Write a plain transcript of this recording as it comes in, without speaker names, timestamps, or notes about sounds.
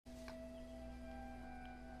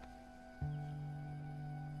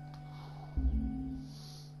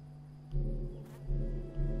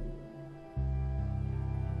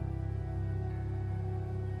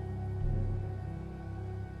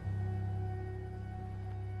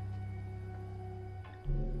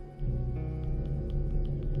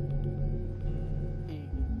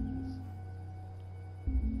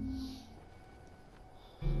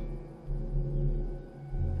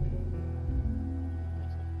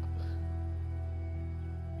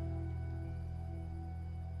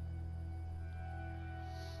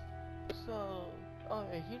So,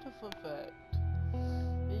 okay, here's a fun fact.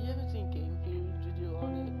 If you haven't seen Game Theory video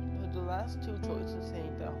on it, but the last two choices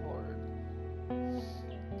ain't that hard.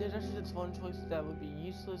 There's actually just one choice that would be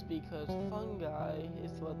useless because fungi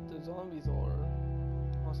is what the zombies are.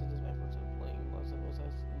 Also, this is my first time playing. Also, was I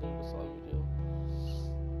never saw a video.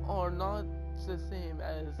 Are not the same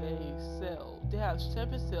as a cell. They have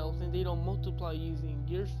separate cells and they don't multiply using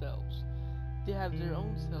your cells. They have their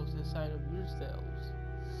own cells inside of your cells.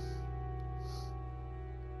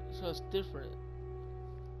 So it's different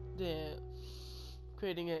than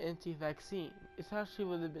creating an anti-vaccine. It's actually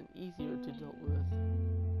would have been easier to deal with.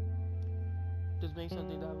 Just make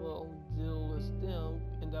something that will deal with them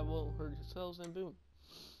and that won't hurt your cells, and boom.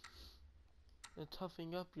 And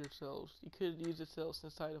toughening up your cells. You could use the cells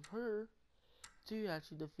inside of her to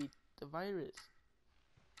actually defeat the virus.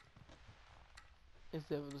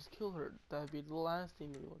 Instead of just kill her. That would be the last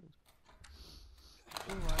thing we wanted.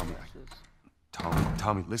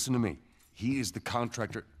 Tommy, listen to me. He is the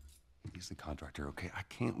contractor. He's the contractor, okay? I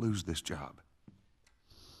can't lose this job.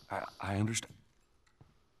 I understand.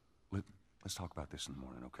 Let's talk about this in the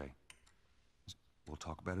morning, okay? We'll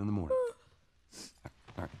talk about it in the morning.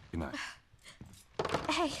 All right, good night.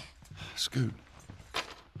 Hey. Scoot.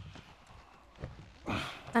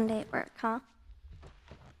 Monday at work, huh?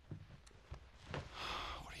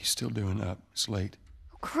 What are you still doing up? It's late.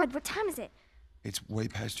 Oh, crud, what time is it? It's way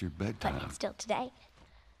past your bedtime. But it's still today.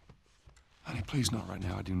 Honey, please not right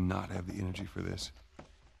now. I do not have the energy for this.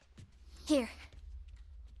 Here.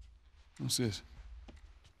 What's this?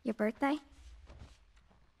 Your birthday?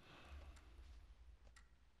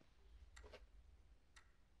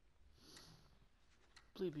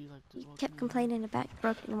 You kept complaining about your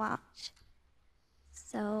broken watch.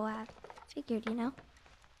 So I figured, you know.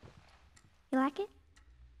 You like it?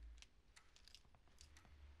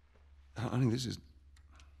 Honey, this is...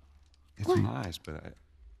 It's what? Nice, but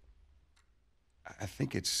I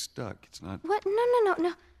think it's stuck. It's not... What?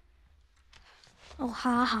 No. Oh,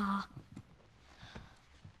 ha ha.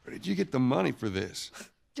 Where did you get the money for this?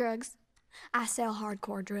 Drugs. I sell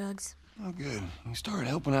hardcore drugs. Oh, good. You started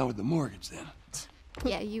helping out with the mortgage then.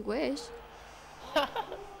 Yeah, you wish.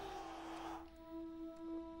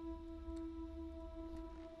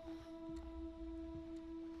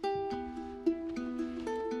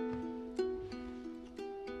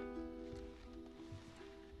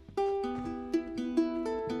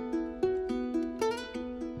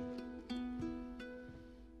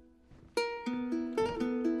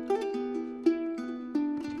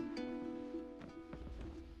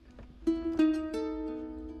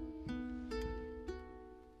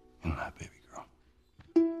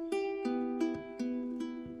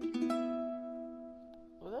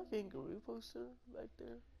 Kangaroo poster back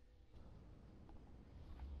there.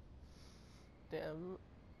 Damn.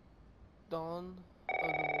 Dawn of the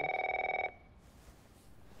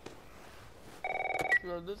Wolf.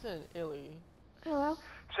 Bro, this is Illy. Hello?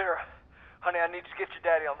 Sarah, honey, I need to get your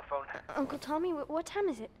daddy on the phone. Uncle Tommy, what time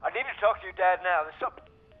is it? I need to talk to your dad now. There's something...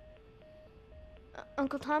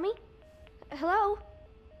 Uncle Tommy? Hello?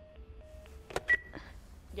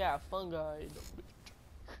 Yeah, fungi.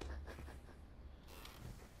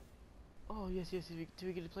 Oh, yes, do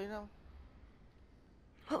we get to play now?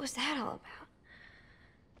 What was that all about?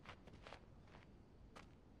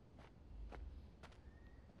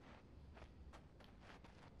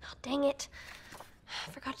 Oh, dang it.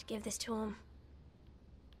 I forgot to give this to him.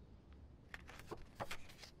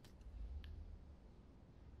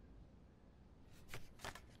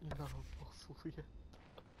 You're not a fool yet.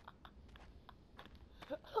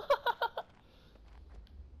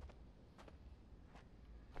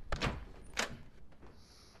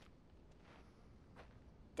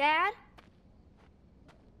 Dad?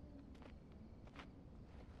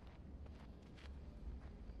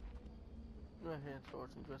 My hand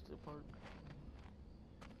shorts and dressed apart.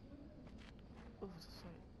 Oh, it's a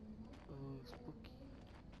sight. Oh, spooky.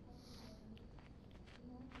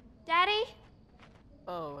 Daddy?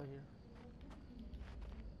 Oh, right here.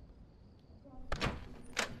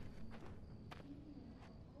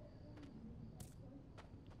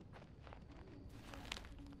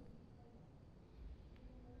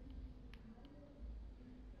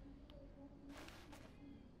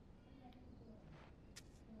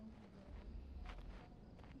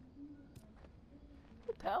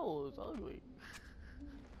 The towel is ugly.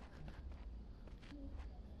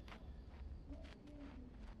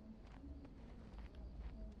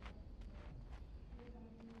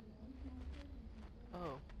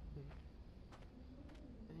 Oh.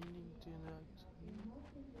 Anything to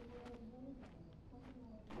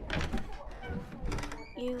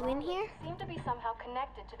You in here? Seem to be somehow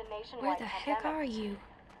connected to the nationwide Where the heck pandemic. are you?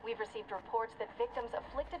 We've received reports that victims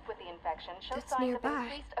afflicted with the infection show That's signs nearby. of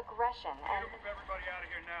increased aggression and Move everybody out of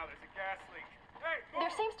here now. There's a gas leak. Hey,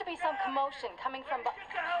 there seems to be some commotion coming from get the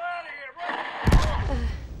hell out of here, run!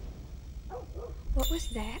 What was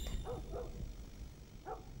that?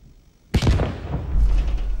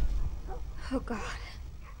 Oh God.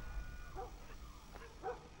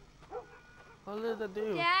 What did that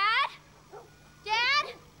do? Dad?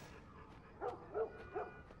 Dad?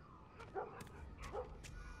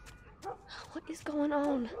 What is going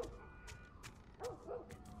on?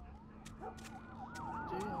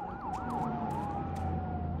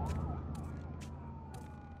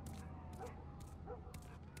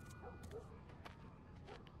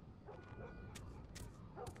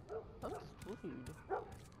 I'm food.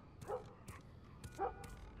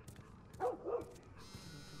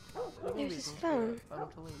 There's his phone. I'm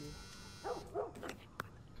telling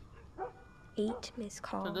you. 8 missed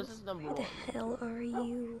calls. So this is number Where the 1. hell are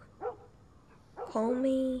you? Call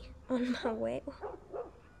me on my way.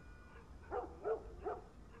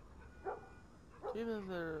 Even if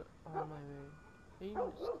they're on my way. They need to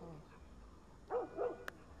call.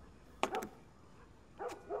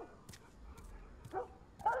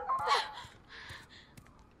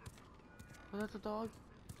 Oh, that's a dog?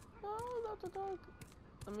 No, not the dog.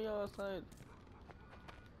 Let me go outside.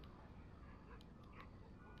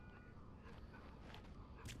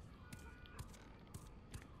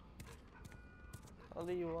 I'll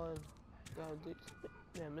leave you on.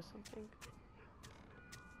 Did I miss something?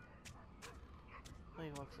 Oh, he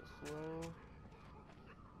walks so slow.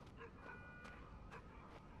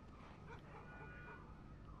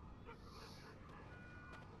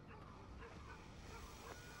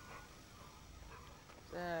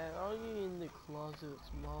 Dad, are you in the closet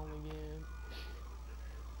with Mom again?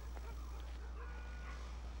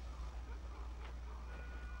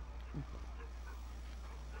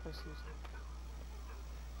 I see something.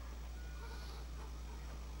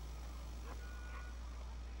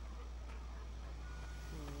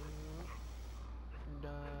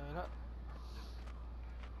 Da-da.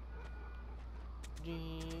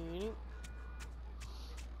 Dee-doo.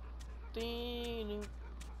 Dee-doo.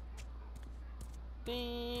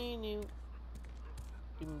 Dee-doo.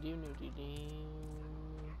 Dee-doo-doo-doo-doo.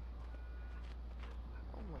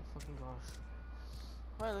 Oh my fucking gosh.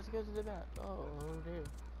 Alright, let's go to the back. Oh, over there.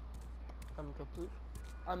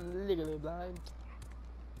 I'm legally blind.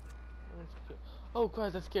 Oh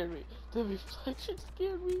Christ, that scared me. The reflection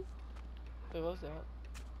scared me. Wait, what was that?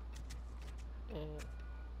 And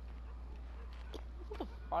what's a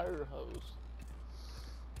fire hose?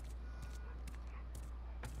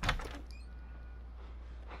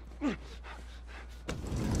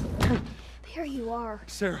 There you are.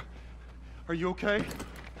 Sarah, are you okay?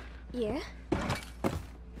 Yeah?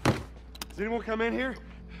 Does anyone come in here?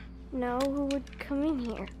 No, who would come in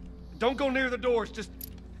here? Don't go near the doors. Just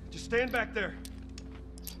stand back there.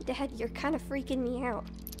 Dad, you're kind of freaking me out.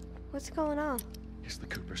 What's going on? It's the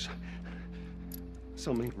Coopers.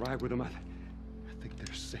 Something ain't right with them. I think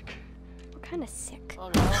they're sick. What kind of sick? Oh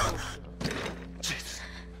no. Jesus.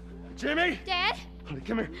 Jimmy! Dad? Honey,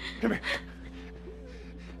 come here. Come here.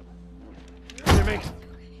 Jimmy!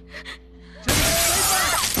 Jimmy, stay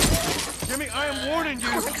back! Jimmy, I am warning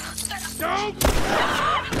you. Don't!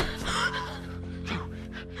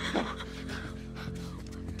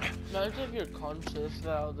 Imagine if you're conscious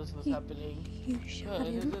while this was happening. You shot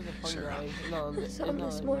This him. is a fun Sarah. guy. No, I saw him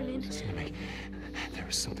this morning. Jimmy, there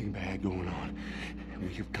is something bad going on. And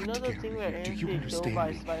we have got You know to the get out thing of where here. Do ants you get killed by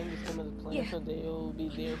understand me? spiders some of the plants, Yeah. so they'll be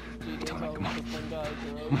there for 3 days Tommy, while come on. the fun guys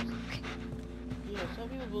grows. Yeah, some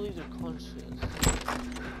people believe they're conscious.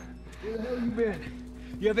 Where the hell you been?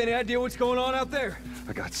 You have any idea what's going on out there?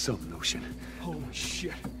 I got some notion. Holy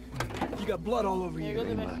shit. You got blood all over Yeah, you. go to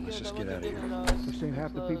Come on, Mexico, let's just that get one out of they here. did in, We've seen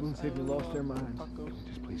half the people who said you lost their minds. tacos.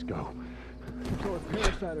 Just please go. Or a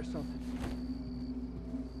parasite or something.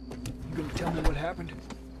 You gonna tell me what happened?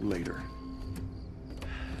 Later.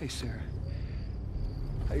 Hey, Sarah.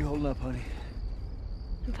 How you holding up, honey?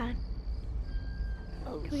 I'm fine.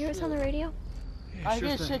 Oh, Can we hear us shit. on the radio? Yeah, I sure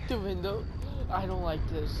can thing. check the window. I don't like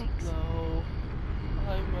this. Thanks. No.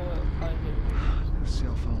 I hate No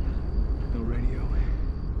cell phone. No radio.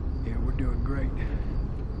 Yeah, we're doing great.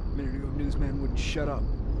 A minute ago, newsman wouldn't shut up.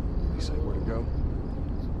 You say where to go?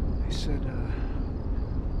 They said,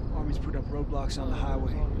 Army's put up roadblocks on the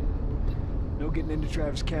highway. No getting into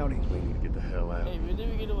Travis County. We need to get the hell out. Hey, when did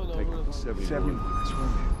we get over Take the 71. 71, that's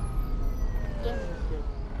where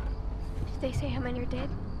Did they say how many are dead?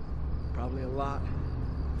 Probably a lot.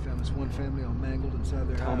 Found this one family all mangled inside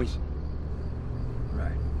their Tommy. house.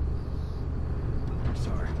 right. I'm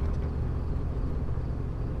sorry.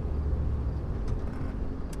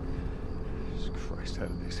 Jesus Christ, how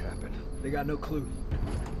did this happen? They got no clue.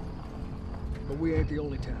 But we ain't the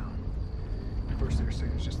only town. First they're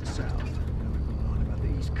saying it's just the South. Now they're going on about the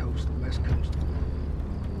East Coast, the West Coast.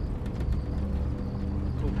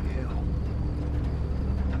 Holy hell.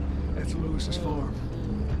 That's Lewis's farm.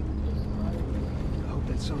 I hope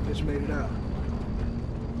that son of a bitch made it out.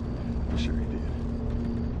 I'm sure he did.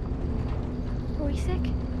 Were we sick?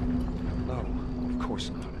 No, of course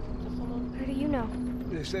not. How do you know?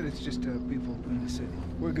 They said it's just people in the city.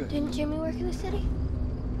 We're good. Didn't Jimmy work in the city?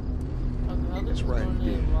 That's right,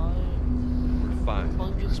 he did. We're fine.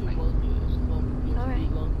 Trust me.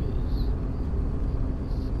 Alright.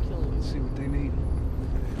 Let's see what they need.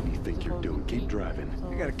 What do you think you're doing? Keep driving.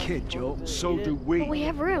 I got a kid, Joel. So do we. But we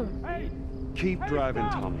have room. Keep driving,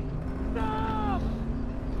 Tommy. I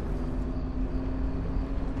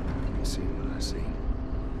see what I see.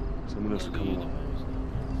 Someone else will come along.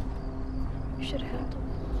 You should have helped him.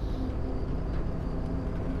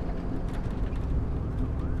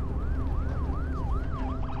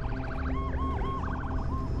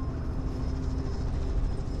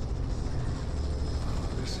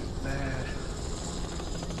 This is bad.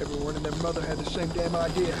 Everyone and their mother had the same damn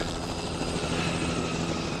idea.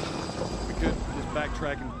 We could just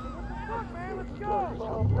backtracking.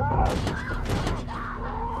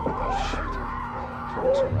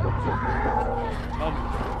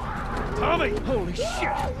 Tommy! Holy shit!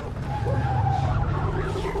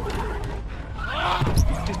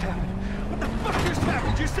 What just happened? What the fuck just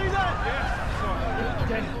happened? Did you see that? Yeah.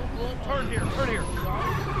 Okay. Turn here, turn here.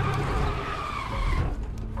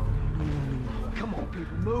 Come on,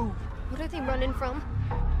 people, move. What are they running from?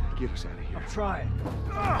 Get us out of here. I'm trying.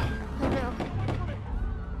 Oh no.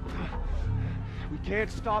 We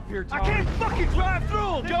can't stop here, Tommy. I can't fucking drive through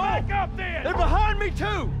them, Joe! Back up there! They're behind me,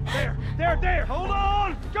 too! There! Hold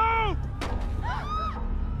on! Go!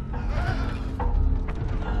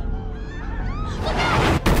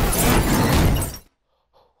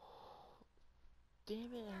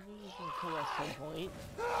 Damn it, I knew he was gonna kill at some point.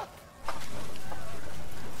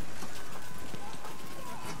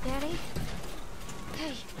 Daddy?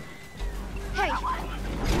 Hey. Hey!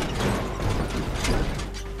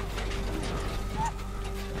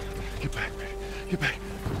 Get back, man. Get back.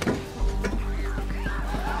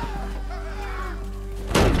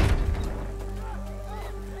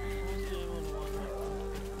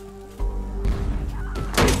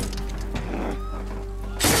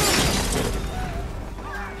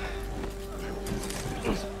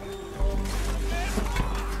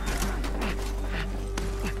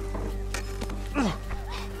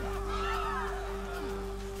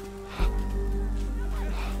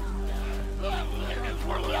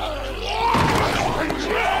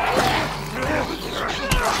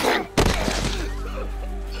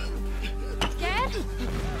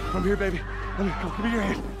 Come here, baby. Come here, come give me your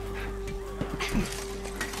hand.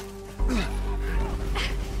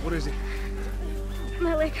 What is it?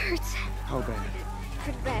 My leg hurts. How bad?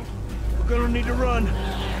 Pretty bad. We're gonna need to run.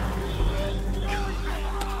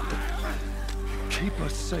 Keep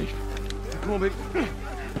us safe. Come on, baby.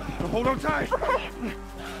 Now hold on tight.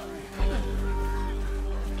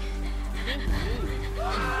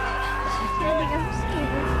 Daddy, I'm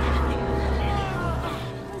scared.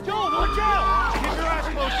 Joel, watch out! Keep your eyes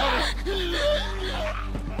closed, honey.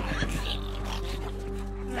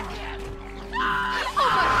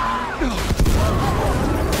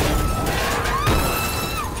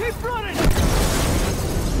 Keep running!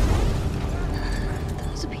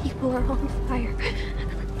 Those people are on fire.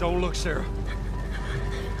 Don't look, Sarah.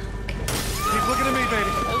 Keep looking at me, baby.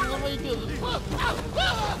 I don't know how you do this.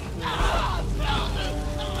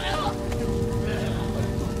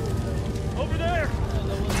 Over there!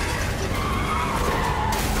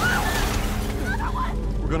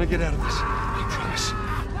 We're gonna get out of this. I promise.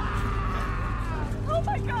 Oh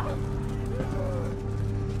my God!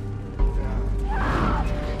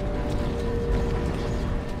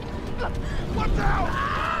 Watch out!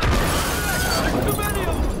 Too many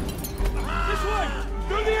of them! This way!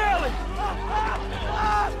 Through the alley!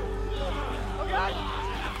 Okay!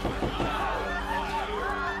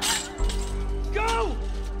 Go!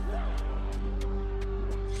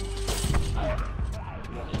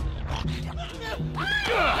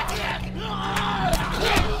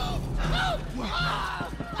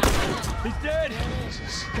 He's dead!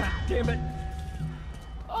 Jesus. God damn it.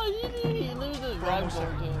 Oh, you didn't lose his rifle,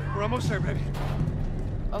 dude. We're almost there, baby.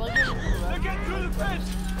 I like it. They're getting through the fence!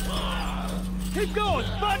 Keep going!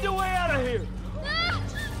 Find your way out of here!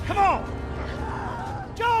 Come on!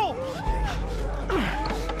 Joe!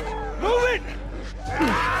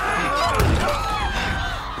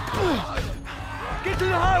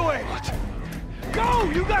 Go!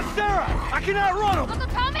 You got Sarah! I can outrun him! Uncle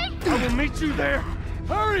Tommy? I will meet you there!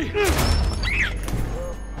 Hurry!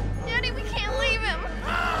 Daddy, we can't leave him!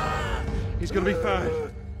 He's gonna be fine.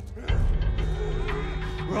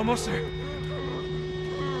 We're almost there.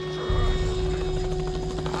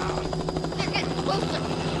 They're getting closer!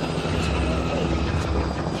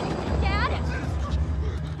 Dad?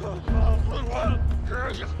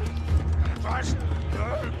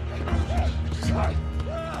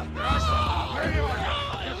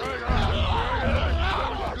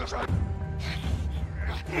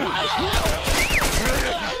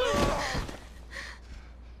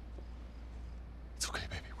 It's okay,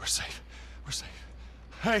 baby. We're safe. We're safe.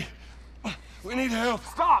 Hey, we need help.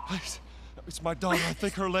 Stop! Please. It's my daughter. I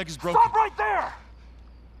think her leg is broken. Stop right there!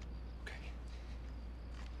 Okay.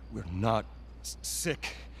 We're not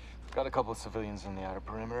sick. Got a couple of civilians on the outer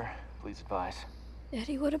perimeter. Please advise.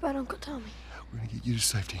 Daddy, what about Uncle Tommy? We're gonna get you to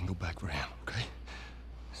safety and go back for him, okay?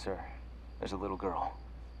 Sir, there's a little girl.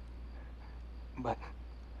 But...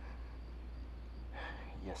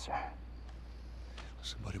 Yes, sir.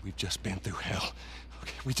 Listen, buddy, we've just been through hell.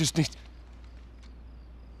 Okay, we just need...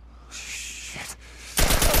 Shit.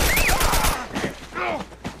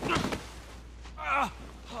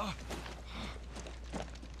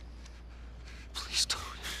 Please don't.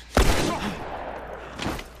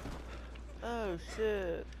 Oh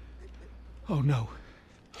shit. Oh no.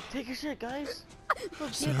 Take your shit, guys.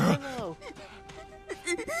 Look, Sarah. now.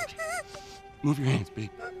 Move your hands,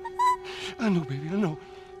 baby. I know, baby, I know.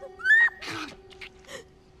 God.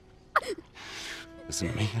 Listen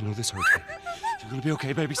to me, I know this hurts. You're gonna be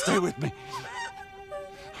okay, baby. Stay with me. All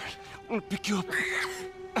right, I'm gonna pick you up.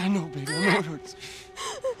 I know, baby, I know it hurts.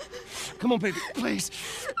 Come on, baby, please.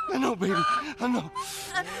 I know, baby, I know.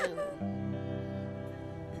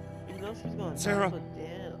 You know she's gonna Sarah. die, but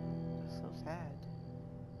damn. That's so sad.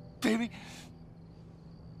 Baby.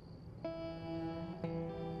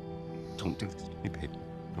 Don't do this to me, baby.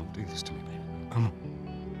 Don't do this to me, baby. Come on.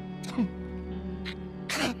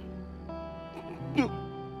 No.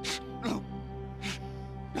 No.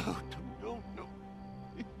 No, no, no.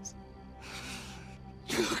 Please.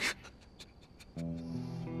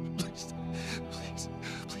 Please. Please.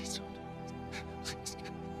 Please don't. Please.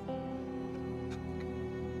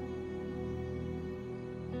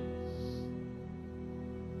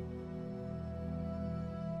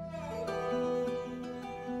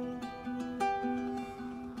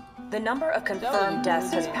 The number of confirmed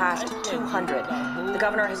deaths has passed 200. The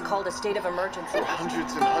governor has called a state of emergency.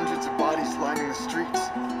 Hundreds and hundreds of bodies lining the streets.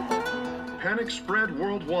 Panic spread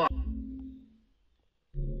worldwide.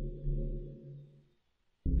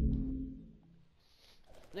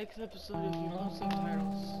 Next episode, if you want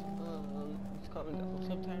subtitles, it's comment down.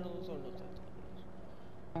 Subtitles or no subtitles?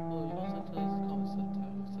 Oh, you want subtitles? Comment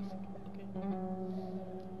subtitles. Okay.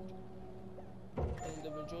 And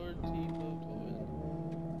the majority vote will win.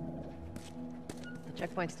 The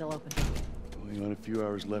checkpoint's still open. Only got a few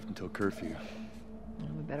hours left until curfew. Well,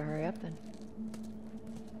 we better hurry up then.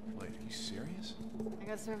 Wait, are you serious? I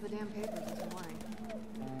got served the damn papers this morning.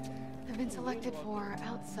 I've been selected for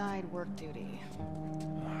outside work duty.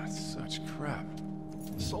 Oh, that's such crap.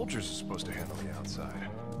 The soldiers are supposed to handle the outside.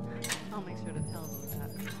 I'll make sure to tell them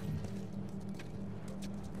that.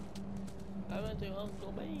 I went to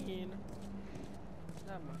Uncle Ben.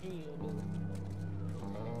 Not my heel.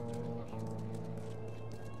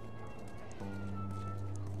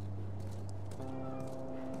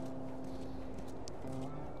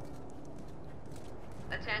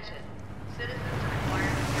 Attention. Citizens are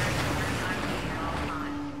required to carry $1.5 at all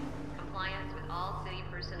times. Compliance with all city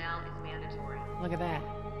personnel is mandatory. Look at that.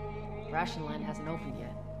 Ration line hasn't opened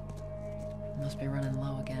yet. Must be running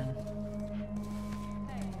low again.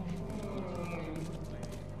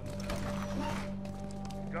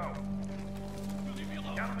 Go.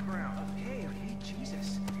 Down on the ground. Okay,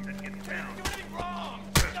 Jesus. Let's get down. Do anything wrong!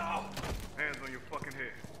 No! Hands on your fucking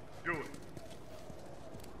head. Do it.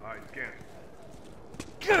 All right, scan.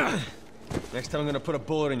 Next time I'm gonna put a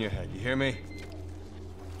bullet in your head, you hear me?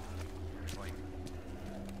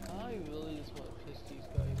 I really just want to piss these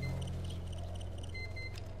guys off.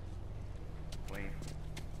 Wayne.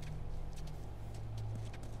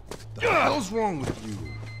 The hell's wrong with you?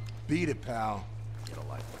 Beat it, pal. Get a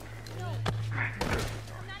life. No. I'm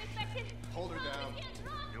not infected. Hold her down.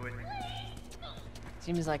 Do it.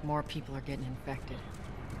 Seems like more people are getting infected.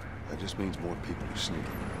 That just means more people are sneaking.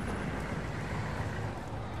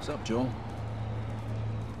 What's up, Joel?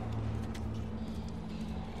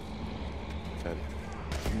 Eddie.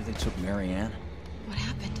 Hear they took Marianne? What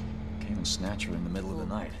happened? Came and snatched her in the middle of the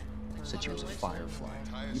night. Said she was a firefly.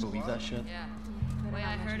 You believe that shit? Yeah. gonna way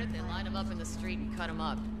I have heard it, they lined him up in the street and cut him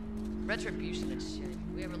up. Retribution and shit.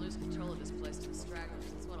 If we ever lose control of this place to the stragglers,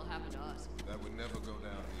 that's what'll happen to us. That would never go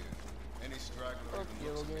down here. Any straggler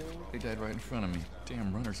even looks at me. They died right in front of me.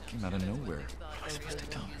 Damn runners came out of nowhere. I was supposed to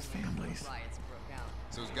tell their families.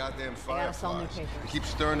 Those goddamn They gotta sell new fireflies. papers. Keep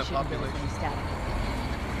stirring the Shouldn't be population. any static.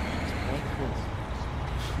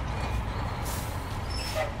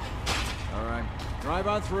 All right, drive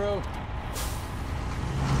on through.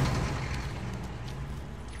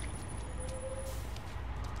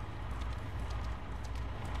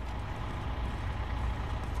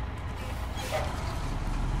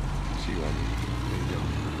 See you later. There you go.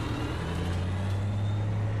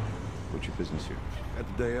 What's your business here?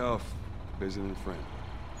 Got the day off. Visiting a friend.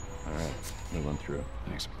 All right, move on through.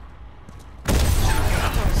 Thanks. Get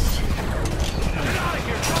out of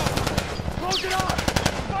here! Go! Close it off!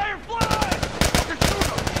 Firefly! Pursue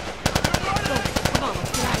them! Come on,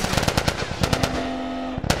 let's get out of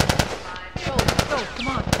here. Go, come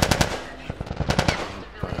on.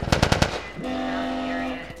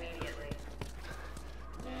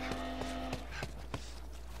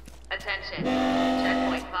 Attention.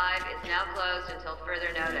 Checkpoint 5 is now closed until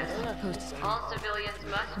further notice. All civilians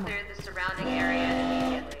must clear the surrounding area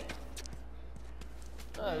immediately.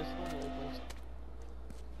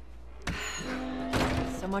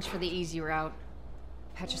 So much for the easy route.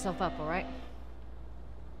 Patch yourself up, all right?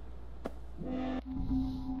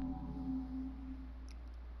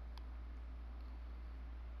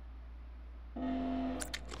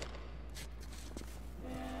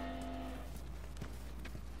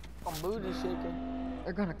 I'm booty shaking.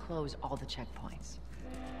 They're gonna close all the checkpoints.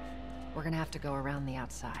 We're gonna have to go around the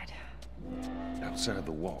outside. Outside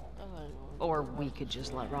the wall. Or we could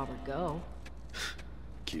just let Robert go.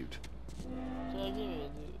 Cute.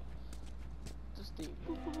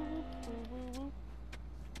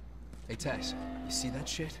 Hey, Tess, you see that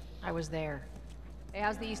shit? I was there. Hey,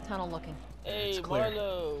 how's the east tunnel looking? Hey, It's clear.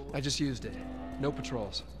 Marlo. I just used it. No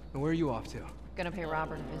patrols. And where are you off to? Gonna pay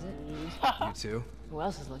Robert a visit? You too? Who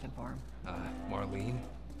else is looking for him? Marlene.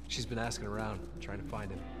 She's been asking around, trying to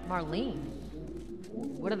find him. Marlene?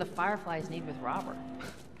 What do the Fireflies need with Robert?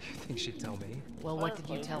 You think she'd tell me? Well, what did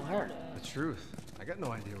you tell her? The truth. I got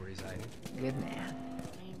no idea where he's hiding. Good man.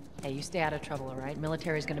 Hey, you stay out of trouble, all right?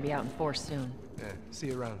 Military's gonna be out in force soon. Yeah, see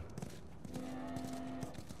you around.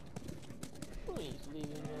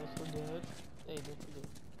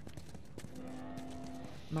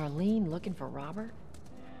 Marlene looking for Robert?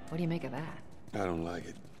 What do you make of that? I don't like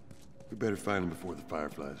it. We better find him before the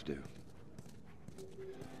Fireflies do.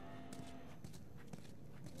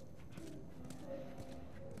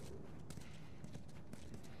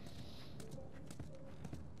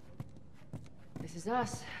 This is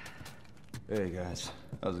us. Hey guys,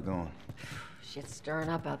 how's it going? Shit's stirring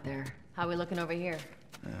up out there. How we looking over here?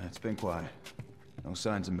 It's been quiet. No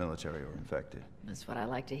signs of military or infected. That's what I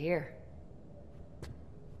like to hear.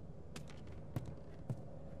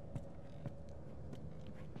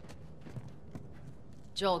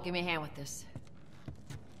 Joel, give me a hand with this.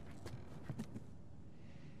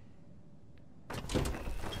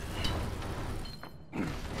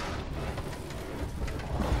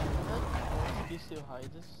 You still hide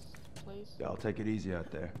this place? Yeah, I'll take it easy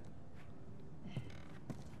out there.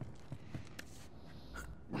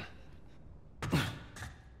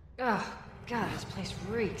 Oh, God, this place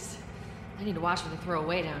reeks. I need to watch what they throw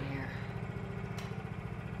away down here.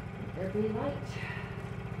 There be light.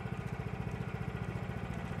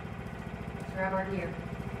 Let's grab our gear.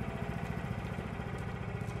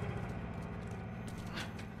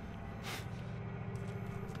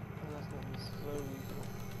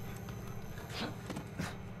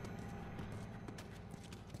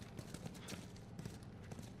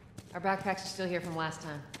 Our backpacks are still here from last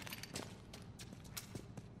time.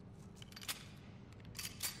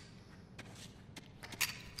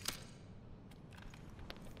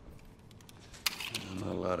 Not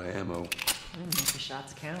a lot of ammo. Make the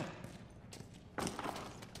shots count.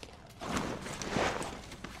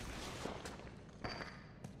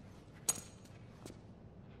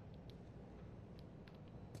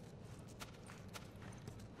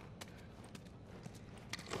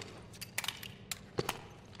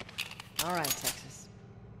 All right, Texas.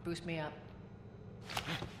 Boost me up.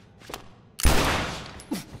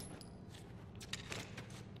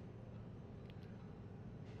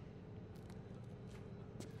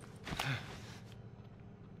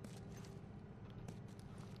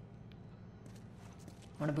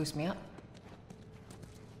 Want to boost me up?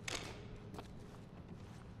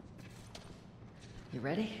 You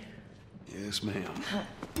ready? Yes, ma'am.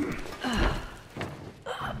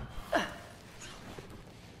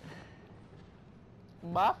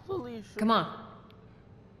 Bye, Felicia. Come on.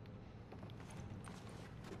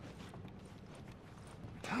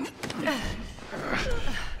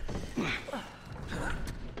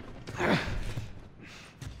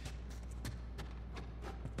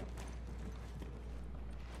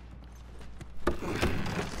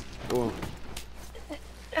 Go on.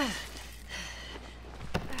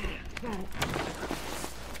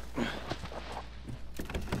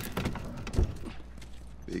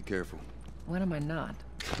 Be careful. When am I not?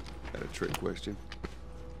 Got a trick question?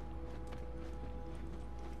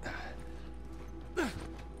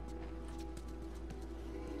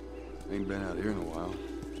 Ain't been out here in a while.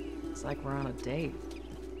 It's like we're on a date.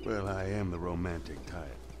 Well, I am the romantic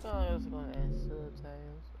type. Oh, I was gonna answer the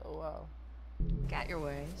tales. Oh, wow. Got your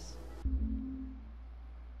ways.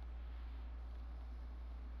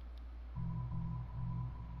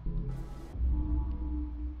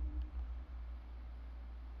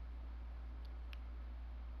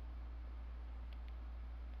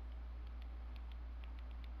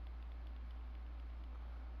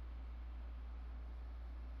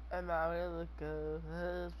 I'm out in the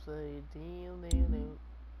club, play damn.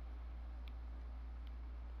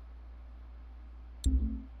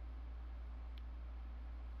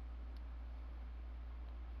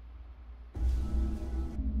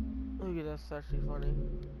 Look at that's actually funny.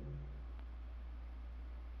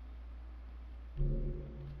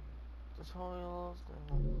 The toilets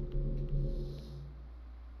down.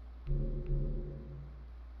 I'm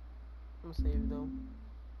gonna save though.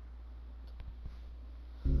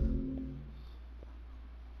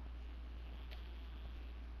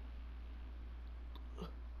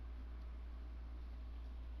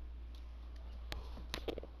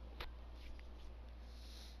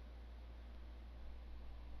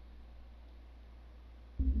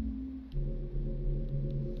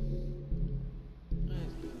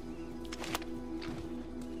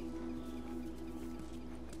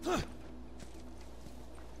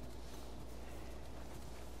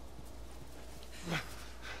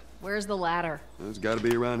 Where's the ladder? It's got to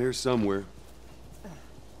be around here somewhere.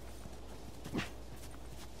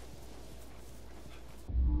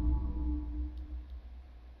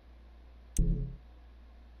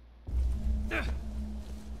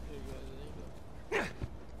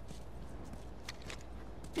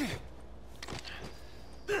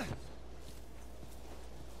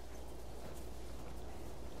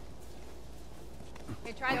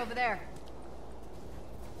 Hey, try it over there.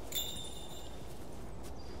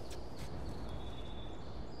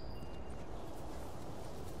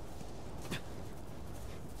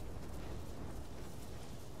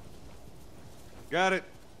 Got it.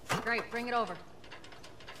 Great, bring it over.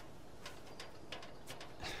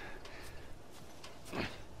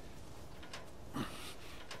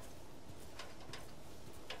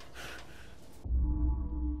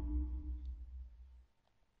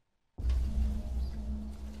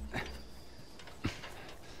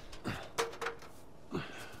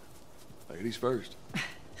 Ladies first.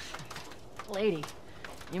 Lady,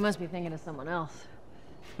 you must be thinking of someone else.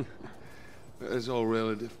 That's all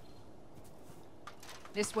relative.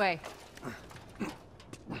 This way.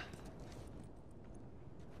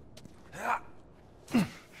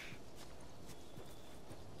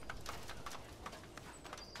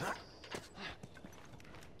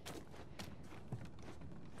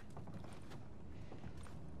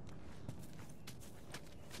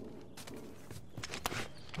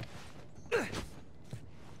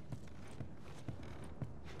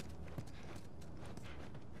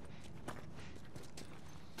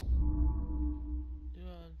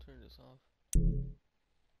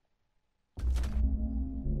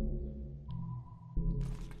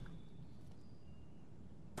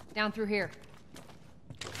 Down through here.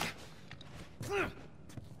 Think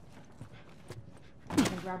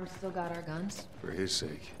Robert's still got our guns? For his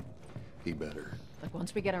sake, he better. Like,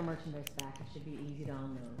 once we get our merchandise back, it should be easy to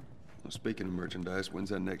unload. Well, speaking of merchandise, when's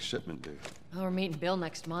that next shipment due? Oh, we're meeting Bill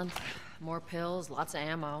next month. More pills, lots of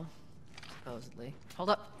ammo. Supposedly.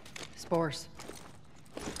 Hold up. Spores.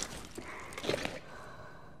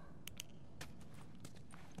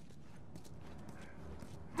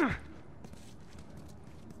 Where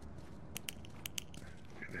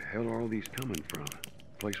the hell are all these coming from?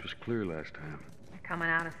 The place was clear last time. They're coming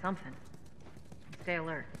out of something. Stay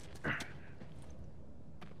alert.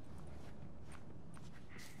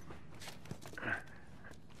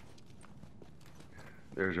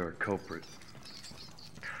 There's our culprit.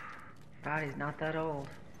 Body's not that old.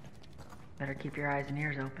 Better keep your eyes and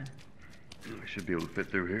ears open. I should be able to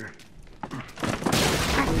fit through here.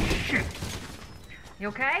 Shit! You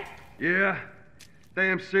okay? Yeah.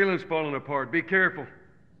 Damn ceiling's falling apart. Be careful.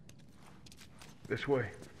 This way.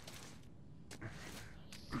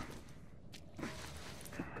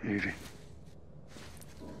 Easy.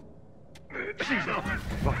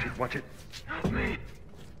 Watch it, watch it. Help me.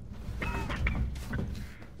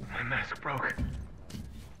 My mask broke.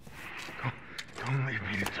 Don't leave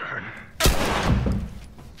me to turn.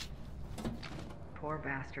 Poor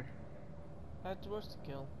bastard. That's worse to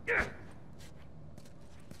kill.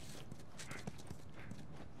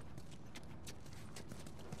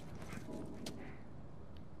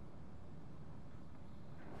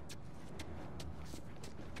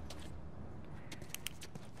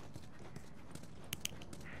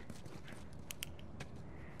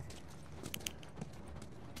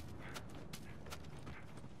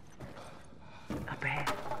 Up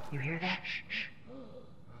ahead. You hear that? Shh, shh.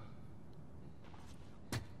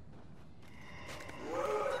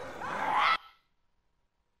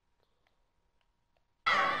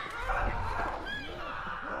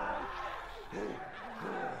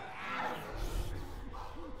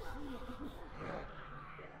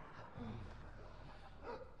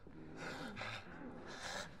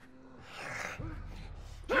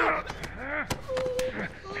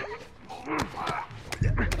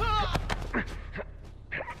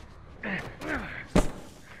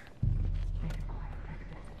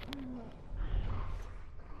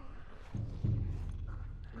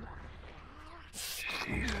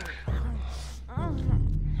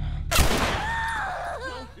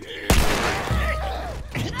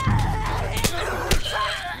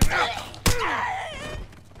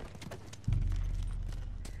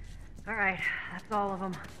 All right, that's all of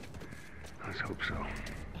them. Let's hope so.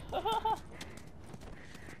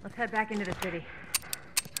 Let's head back into the city.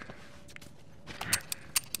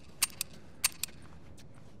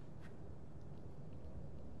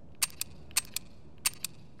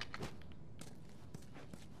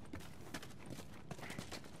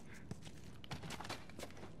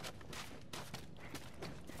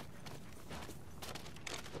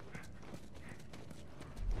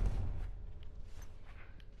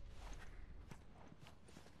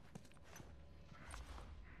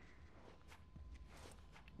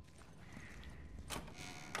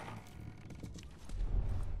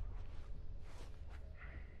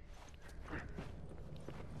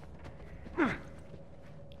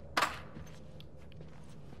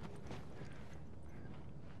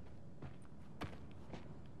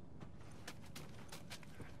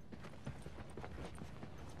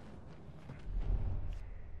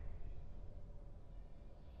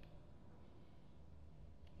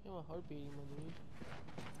 You have a heart beating, my dude.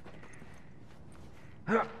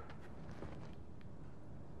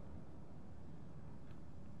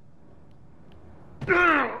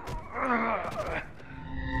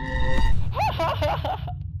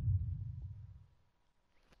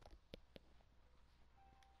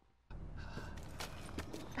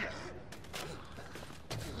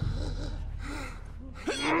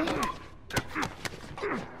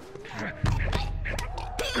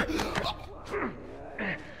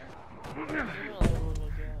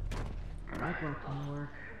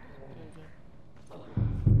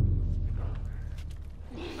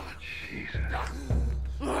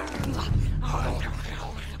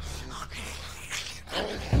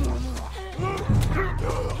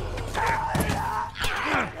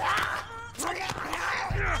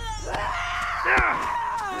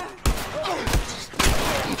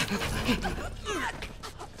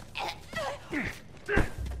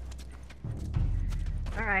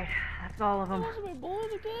 All right, that's all of them.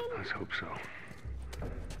 Let's hope so.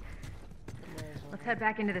 Let's head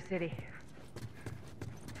back into the city.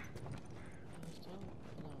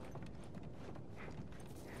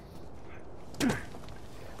 Some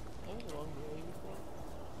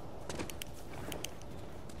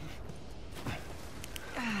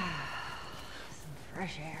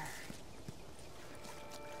fresh air.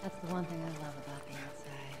 That's the one thing I love about being outside.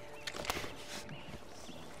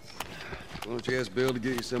 Why don't you ask Bill to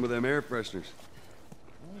get you some of them air fresheners?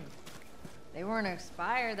 They weren't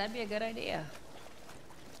expired, that'd be a good idea.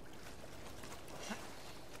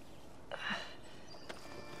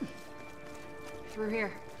 Through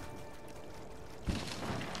here.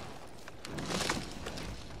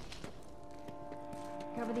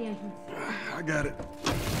 Cover the entrance. I got it.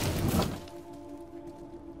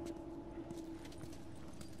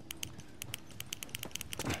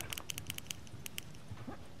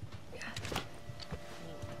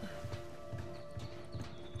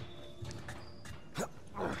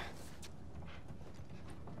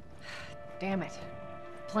 Damn it.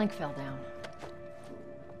 Plank fell down.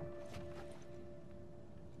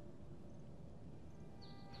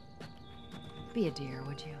 Be a dear,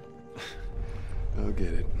 would you? I'll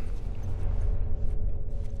get it.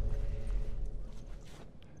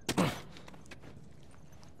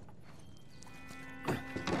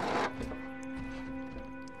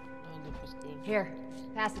 Here,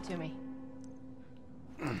 pass it to me.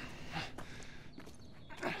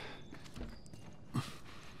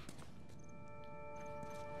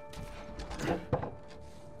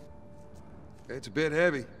 It's a bit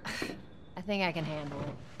heavy. I think I can handle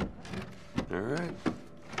it. All right.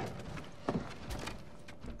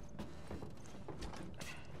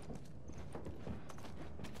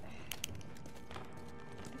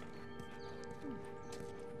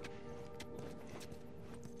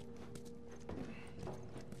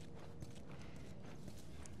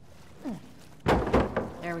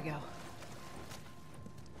 There we go.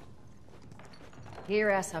 Get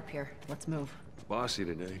your ass up here. Let's move. Bossy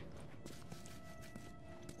today.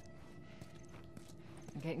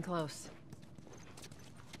 I'm getting close.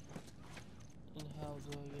 And how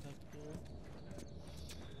do I get up here?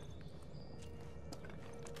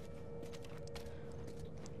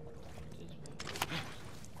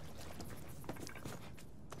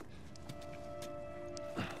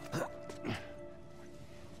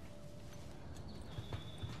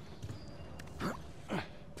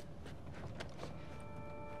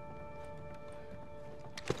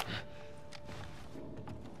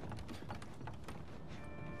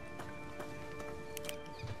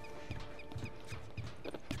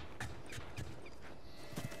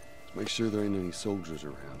 Make sure there ain't any soldiers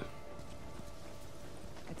around.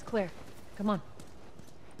 It's clear. Come on.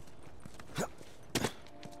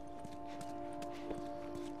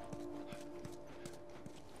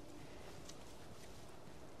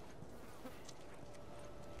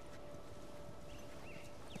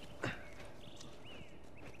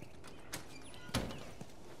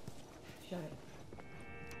 Shut it.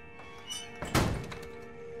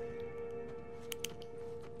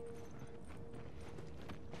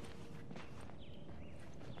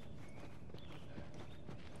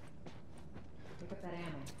 Pick up that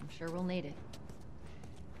ammo. I'm sure we'll need it.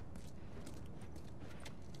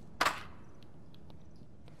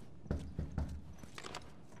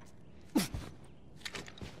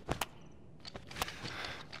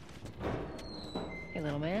 Hey,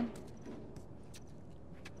 little man.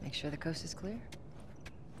 Make sure the coast is clear.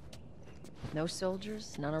 No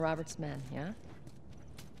soldiers, none of Robert's men, yeah?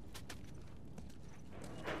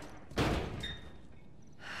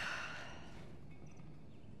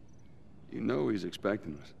 You know he's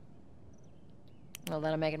expecting us. Well,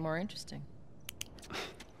 that'll make it more interesting.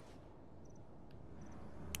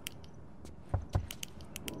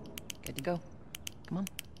 Good to go. Come on.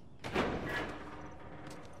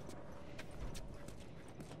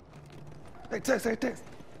 Hey, Tess, hey, Tess.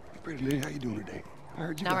 Hey, pretty lady, how you doing today? I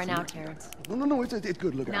heard you Not got right some now, work. Terrence. No, it's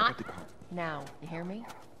good. Look, I Not got the car. now. You hear me?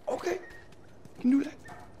 Okay. You can do that.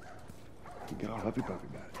 You get all huffy puffy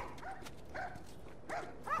about it.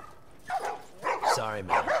 Sorry,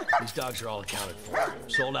 man. These dogs are all accounted for.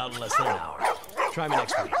 Sold out in less than an hour. Try me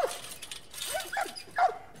next week.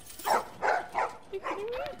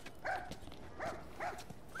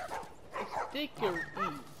 Sticker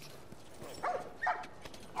each.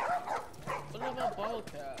 What about ball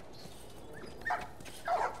caps?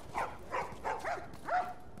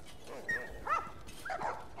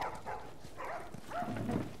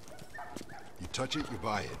 You touch it, you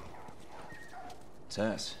buy it.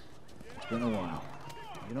 Tess, it's been a while.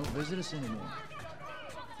 You don't visit us anymore.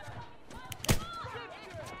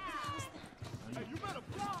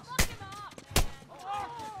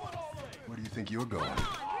 Where do you think you're going?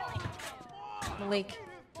 Malik,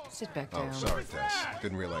 sit back down. Oh, sorry, Tess.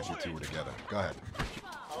 Didn't realize you two were together. Go ahead.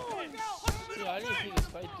 Yeah, I didn't see this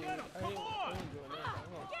fight, dude. I didn't do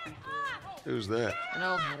it. Who's that? An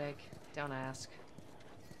old headache. Don't ask.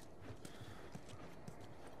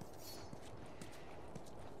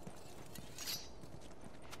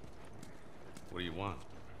 What do you want?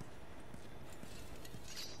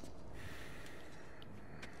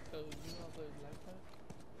 Oh, you know the life pack?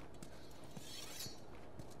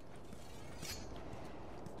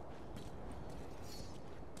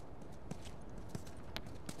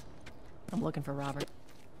 I'm looking for Robert.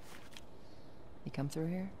 You come through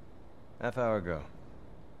here? Half hour ago.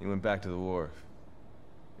 He went back to the wharf.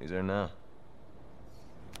 He's there now.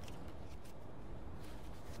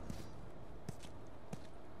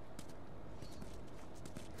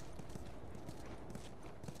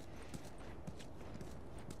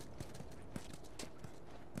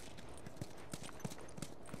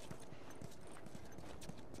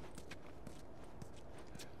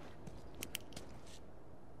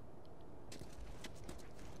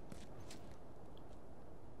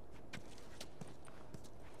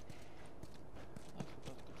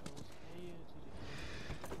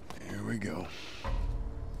 Here we go.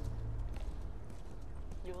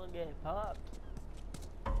 You wanna get popped?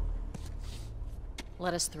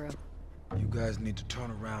 Let us through. You guys need to turn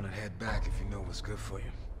around and head back if you know what's good for you.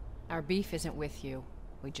 Our beef isn't with you.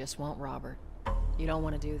 We just want Robert. You don't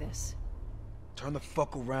want to do this. Turn the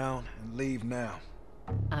fuck around and leave now.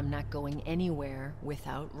 I'm not going anywhere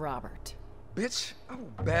without Robert. Bitch, I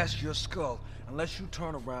will bash your skull unless you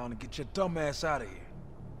turn around and get your dumb ass out of here.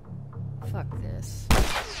 Fuck this.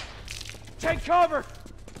 Take cover!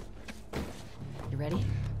 You ready?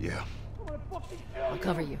 Yeah. I'll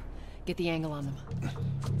cover you. Get the angle on them.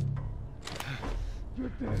 You're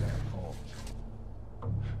dead, asshole.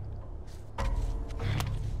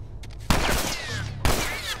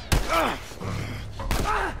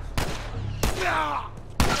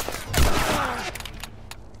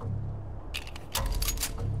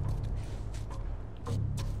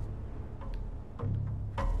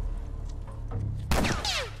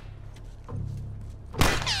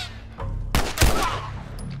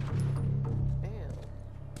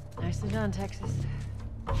 Nicely done, Texas.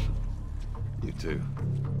 You too.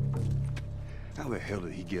 How the hell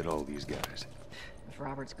did he get all these guys? If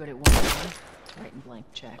Robert's good at one thing, writing blank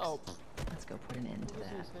checks. Oh. Let's go put an end to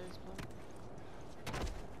that.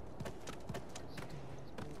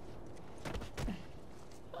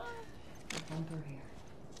 Come through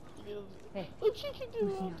here. Hey. Look, she can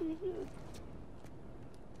do all through here.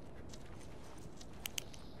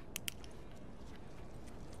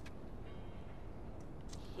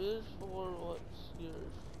 Fish for what's yours?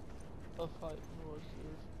 A fight for what's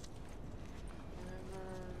yours? Never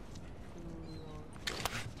too long.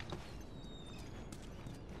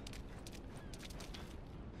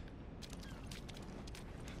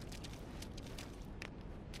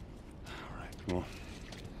 Alright, come on.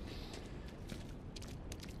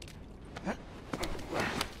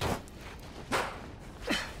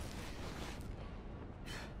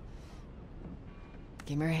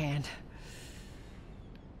 Give me your hand.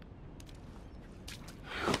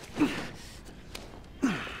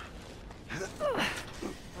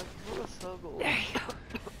 There you go.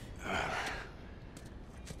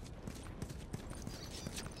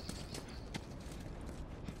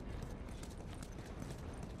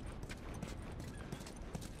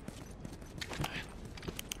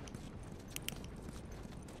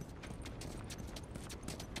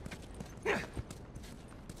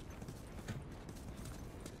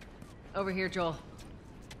 Over here, Joel.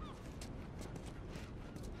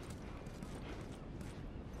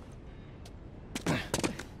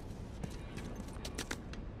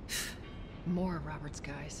 More of Robert's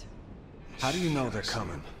guys. How do you know they're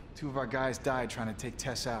coming? 2 of our guys died trying to take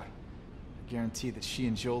Tess out. I guarantee that she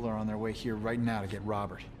and Joel are on their way here right now to get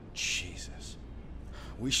Robert. Jesus.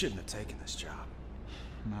 We shouldn't have taken this job.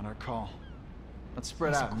 Not our call. Let's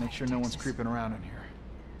spread out and make sure no one's creeping around in here.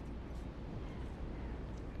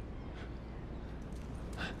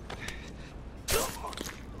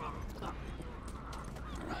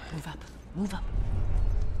 Move up. Move up.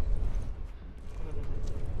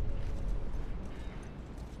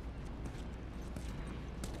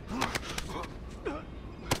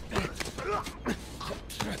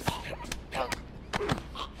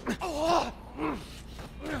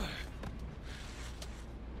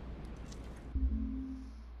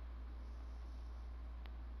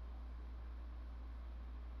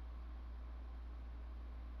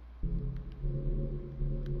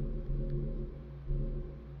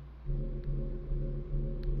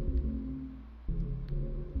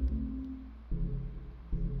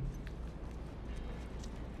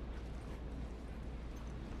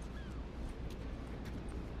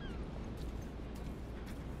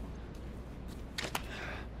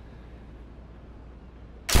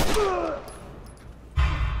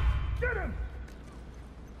 Get him!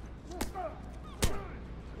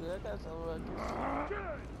 Yeah, that sounds right.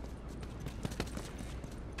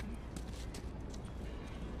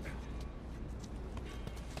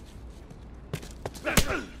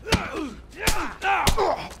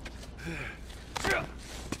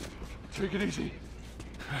 Take it easy.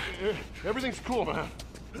 Everything's cool, man.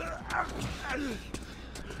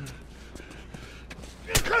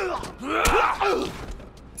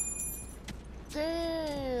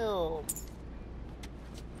 Damn!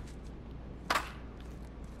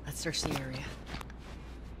 Let's search the area.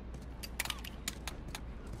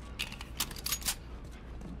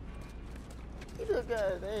 He just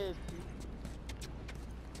got his ass beat.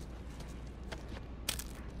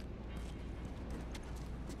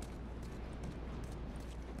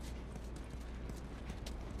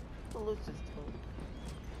 What looks this time?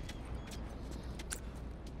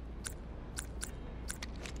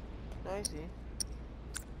 I see.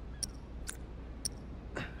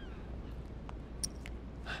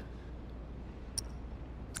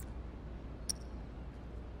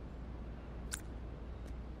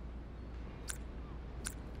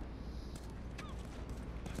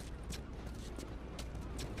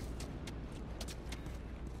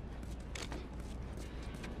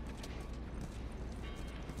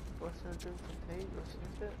 Should I drink the paint or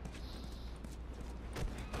sniff it?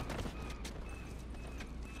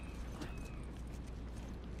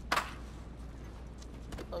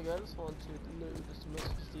 Like, I just want to loot just to mess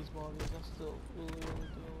with these bodies. That's still really only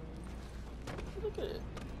doing. Look at it.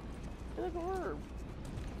 It's like a herb.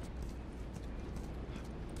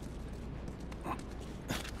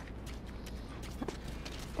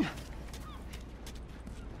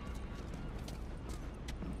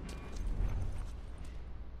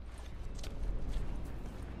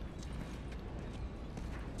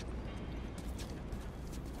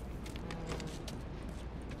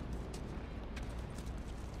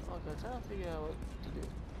 I'm trying to figure out what to do.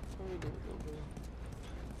 What do we do over there?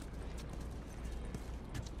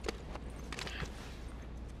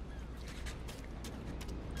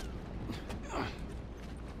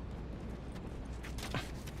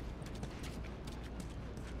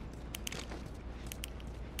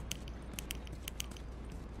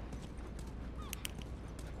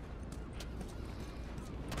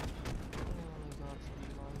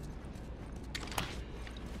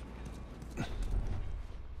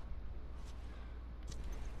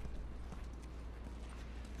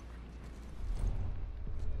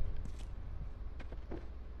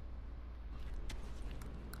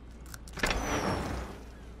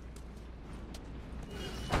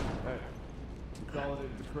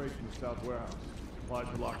 Consolidated the crates in the south warehouse. Supplies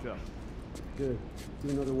are locked up. Good. Do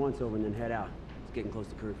another once over and then head out. It's getting close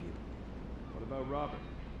to curfew. What about Robert?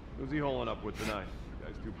 Who's he holing up with tonight? The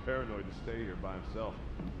guy's too paranoid to stay here by himself.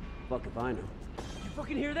 Fuck if I know. You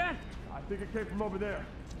fucking hear that? I think it came from over there.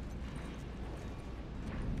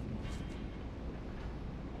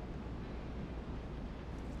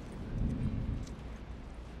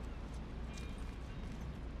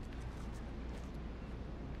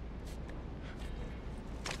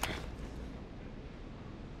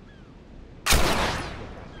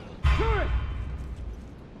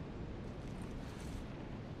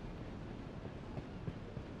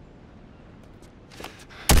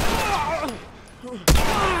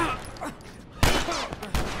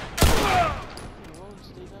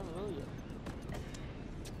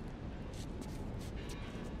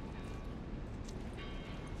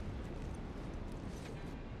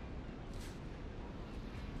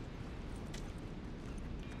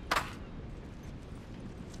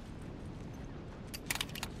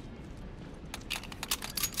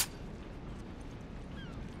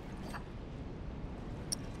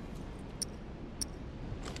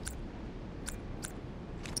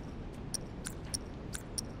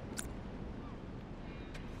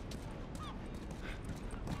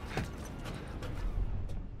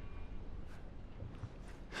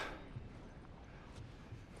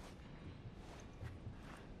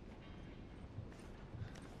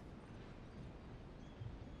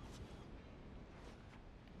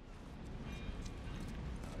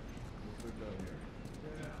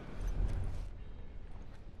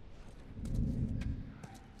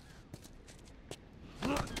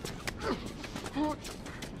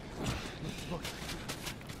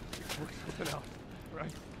 Something else,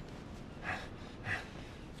 right?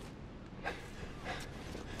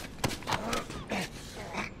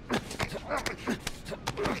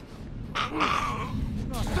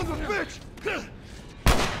 Son of a bitch!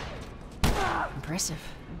 Impressive.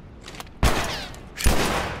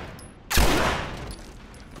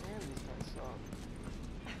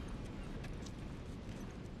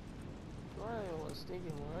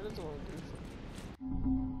 Stinking one. I just want to do something.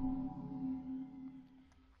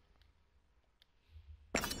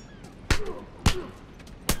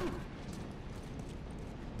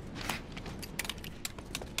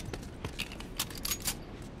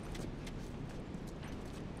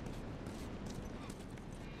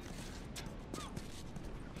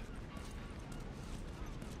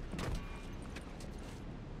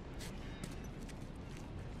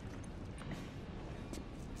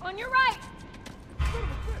 On your right!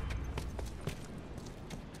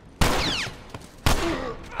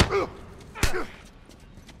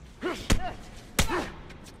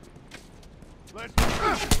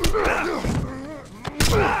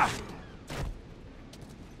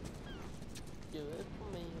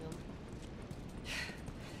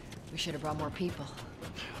 We should have brought more people.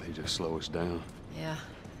 They just slow us down. Yeah,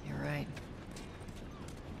 you're right.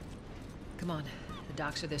 Come on, the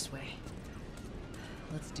docks are this way.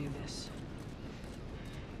 Let's do this.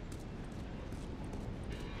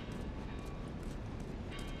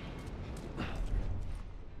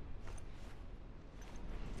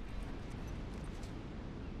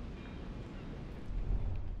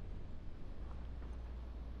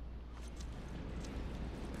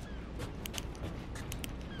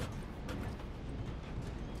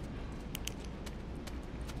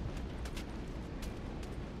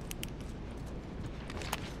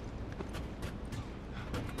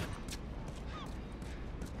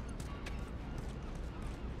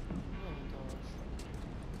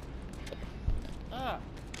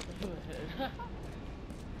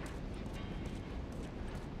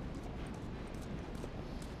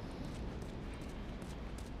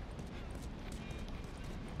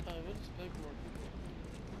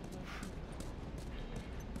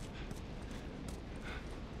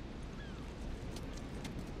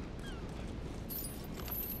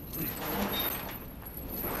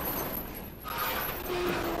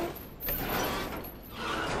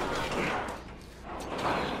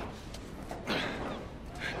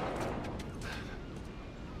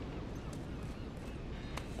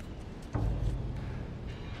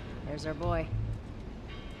 There's our boy.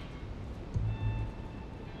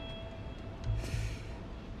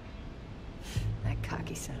 That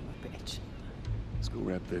cocky son of a bitch. Let's go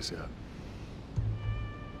wrap this up.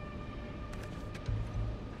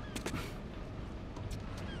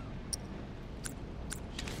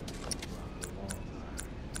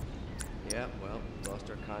 Yeah, well, we lost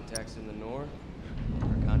our contacts in the north,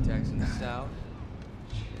 our contacts in the south.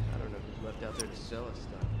 I don't know who's left out there to sell us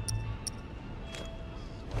stuff. This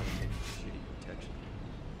is why we take shitty protection.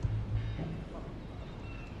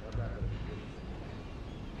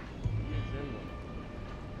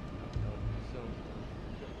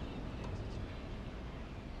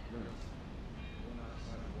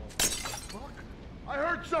 I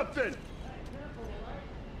heard something!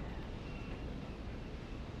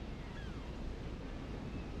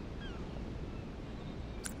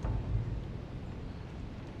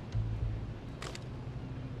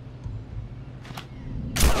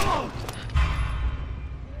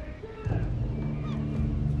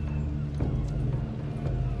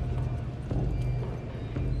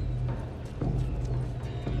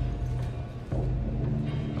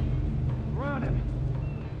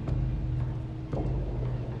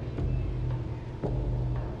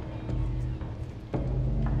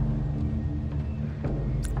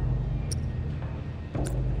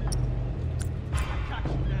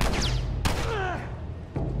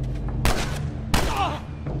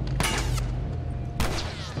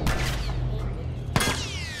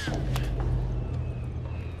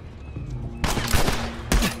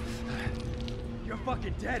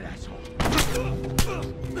 Fucking dead, asshole.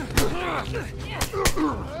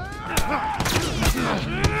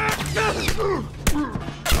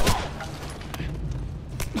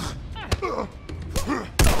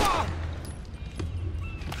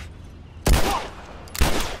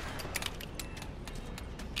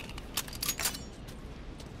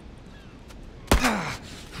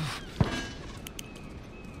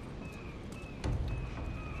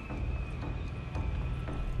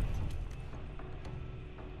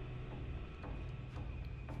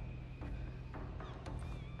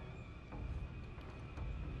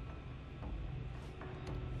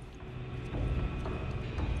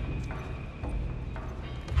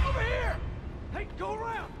 Go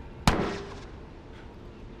around!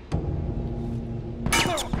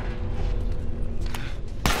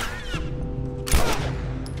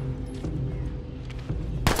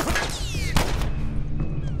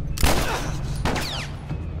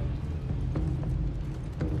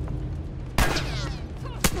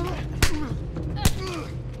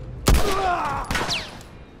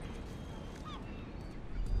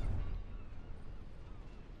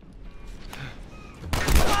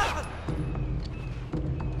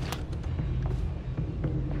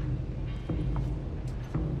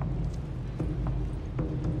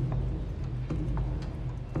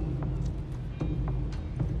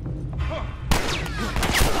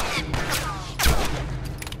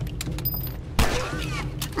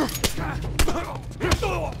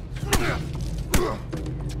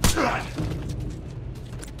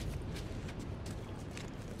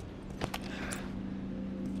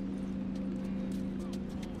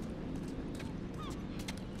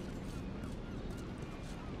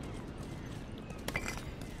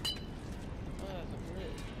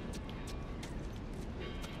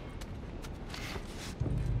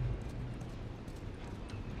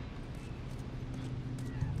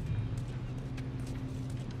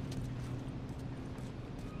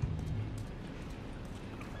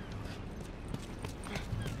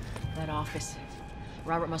 That office.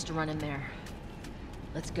 Robert must have run in there.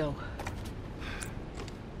 Let's go.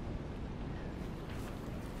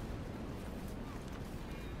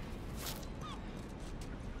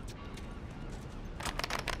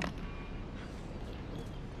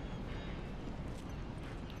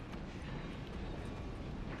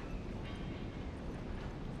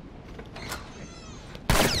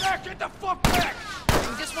 Get the fuck back!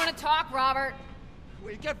 We just want to talk, Robert.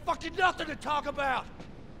 We got fucking nothing to talk about!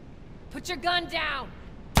 Put your gun down!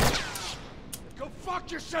 Go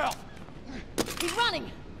fuck yourself! He's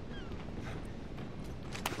running!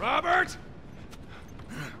 Robert!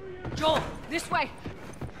 Joel, this way!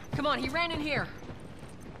 Come on, he ran in here.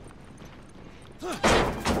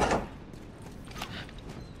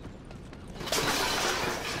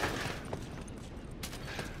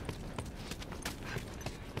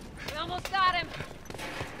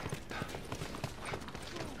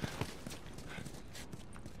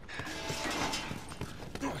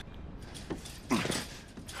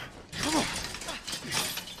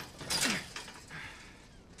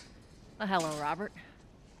 Well, hello, Robert.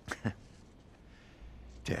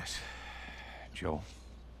 Tess. Joel.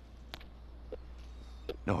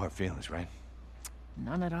 No hard feelings, right?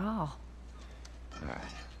 None at all. All right.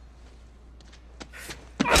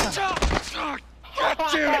 God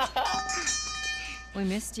damn it! We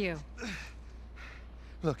missed you.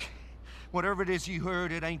 Look, whatever it is you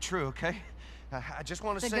heard, it ain't true, okay? I just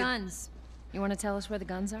want to say... The guns. You want to tell us where the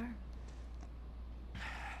guns are?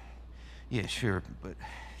 Yeah, sure, but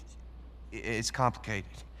it's complicated.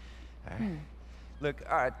 All right? Look,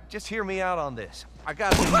 all right, just hear me out on this. I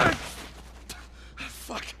got...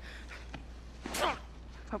 Fuck.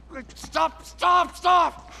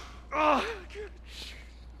 Stop! Ugh.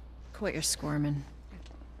 Quit your squirming.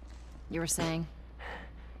 You were saying?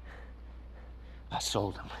 I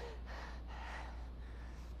sold him.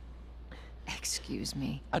 Excuse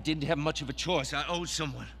me. I didn't have much of a choice. I owed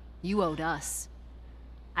someone. You owed us.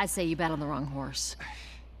 I'd say you bet on the wrong horse.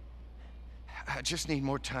 I just need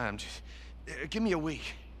more time. Just, give me a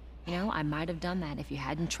week. You know, I might have done that if you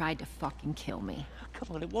hadn't tried to fucking kill me.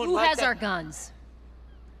 Come on, it won't Who like has that. our guns?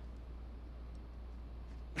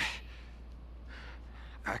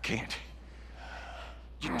 I can't.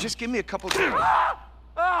 Just give me a couple days.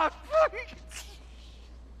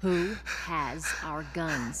 Who has our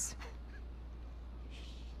guns?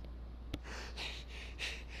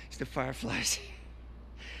 It's the Fireflies.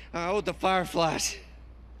 I owed the Fireflies.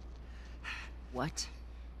 What?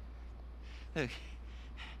 Look,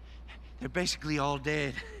 they're basically all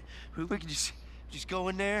dead. We can just go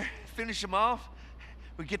in there, finish them off.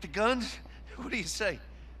 We get the guns. What do you say?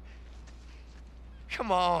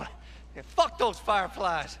 Come on. Yeah, fuck those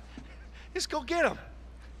Fireflies. Let's go get them.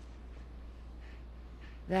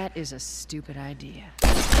 That is a stupid idea.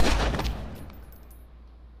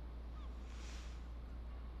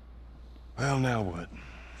 Well, now what?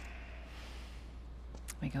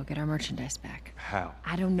 We go get our merchandise back. How?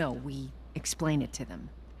 I don't know. We explain it to them.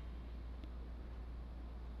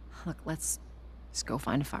 Look, let's go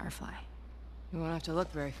find a Firefly. You won't have to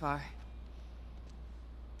look very far.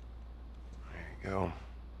 There you go.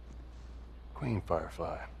 Queen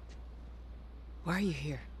Firefly. Why are you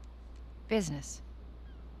here? Business.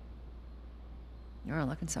 You weren't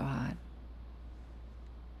looking so hot.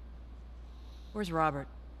 Where's Robert?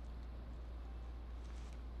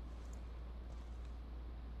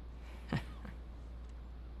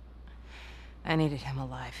 I needed him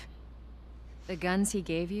alive. The guns he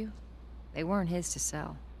gave you, they weren't his to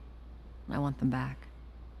sell. I want them back.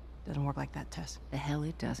 Doesn't work like that, Tess. The hell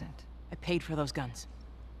it doesn't. I paid for those guns.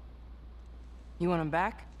 You want them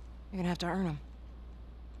back? You're gonna have to earn them.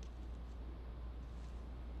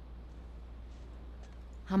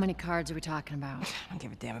 How many cards are we talking about? I don't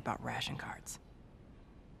give a damn about ration cards.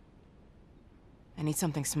 I need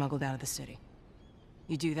something smuggled out of the city.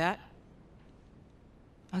 You do that,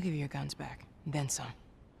 I'll give you your guns back, and then some.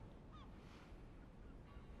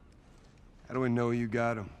 How do we know you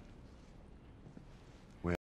got them?